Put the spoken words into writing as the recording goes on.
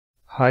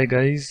Hi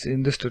guys,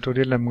 in this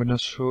tutorial I'm gonna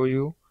show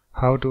you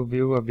how to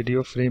view a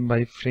video frame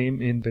by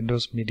frame in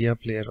Windows Media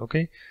Player.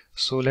 Okay,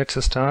 so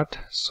let's start.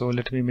 So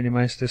let me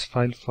minimize this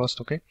file first.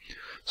 Okay,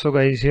 so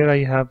guys, here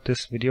I have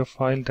this video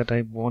file that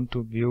I want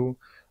to view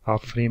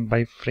frame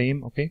by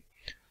frame. Okay,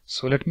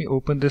 so let me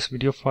open this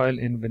video file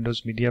in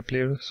Windows Media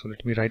Player. So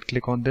let me right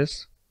click on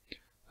this,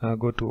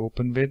 go to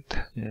open with,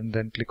 and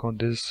then click on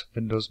this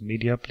Windows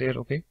Media Player.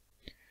 Okay,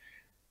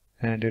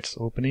 and it's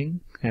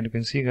opening, and you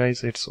can see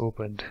guys, it's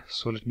opened.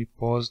 So let me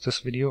pause this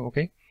video.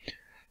 Okay,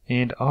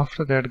 and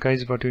after that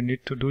guys, what you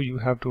need to do, you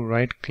have to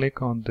right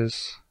click on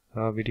this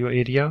video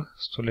area.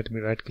 So let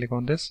me right click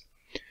on this,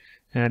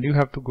 and you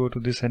have to go to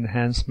this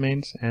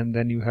enhancements, and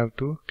then you have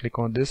to click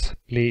on this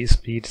play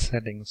speed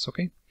settings.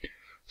 Okay,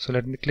 so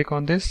let me click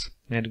on this,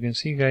 and you can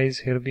see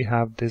guys, here we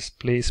have this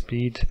play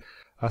speed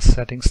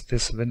settings,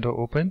 this window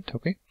opened.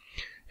 Okay,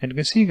 and you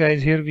can see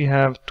guys, here we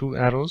have two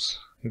arrows.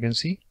 You can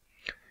see,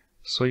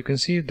 so you can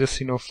see this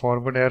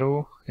forward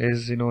arrow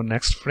is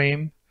next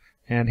frame,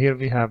 and here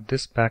we have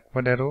this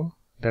backward arrow,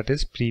 that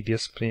is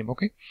previous frame.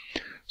 Okay,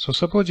 so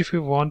suppose if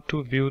you want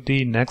to view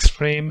the next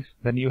frame,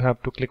 then you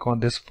have to click on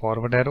this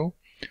forward arrow.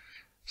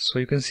 So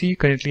you can see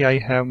currently I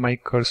have my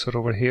cursor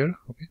over here.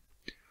 Okay,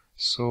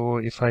 so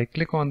if I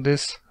click on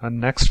this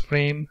next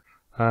frame,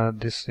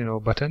 this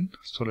button,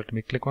 so let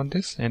me click on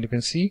this, and you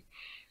can see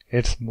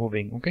it's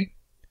moving. Okay,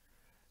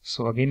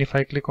 so again, if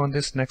I click on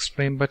this next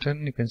frame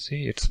button, you can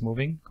see it's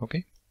moving.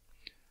 Okay,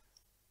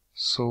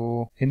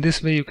 so in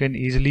this way you can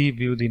easily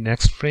view the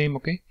next frame.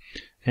 Okay,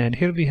 and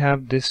here we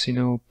have this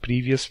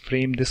previous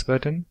frame, this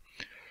button.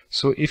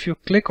 So if you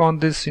click on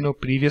this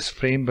previous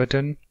frame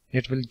button,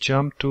 it will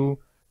jump to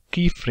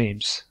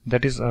keyframes,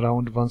 that is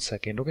around 1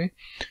 second. Okay,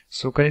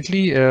 so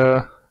currently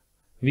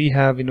we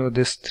have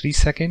this 3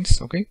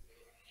 seconds. Okay,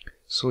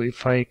 so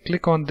if I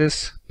click on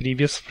this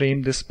previous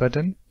frame, this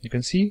button, you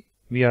can see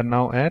we are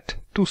now at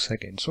 2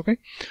 seconds. Okay,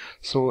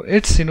 so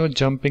it's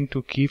jumping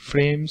to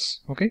keyframes.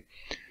 Okay,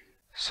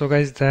 so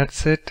guys,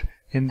 that's it.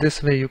 In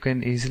this way you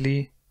can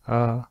easily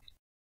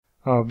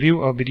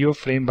view a video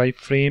frame by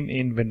frame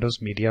in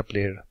Windows Media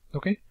Player.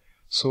 Okay,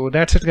 so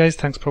that's it guys.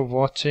 Thanks for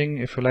watching.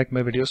 If you like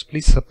my videos,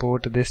 please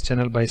support this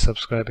channel by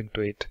subscribing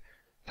to it.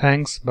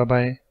 Thanks. Bye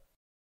bye.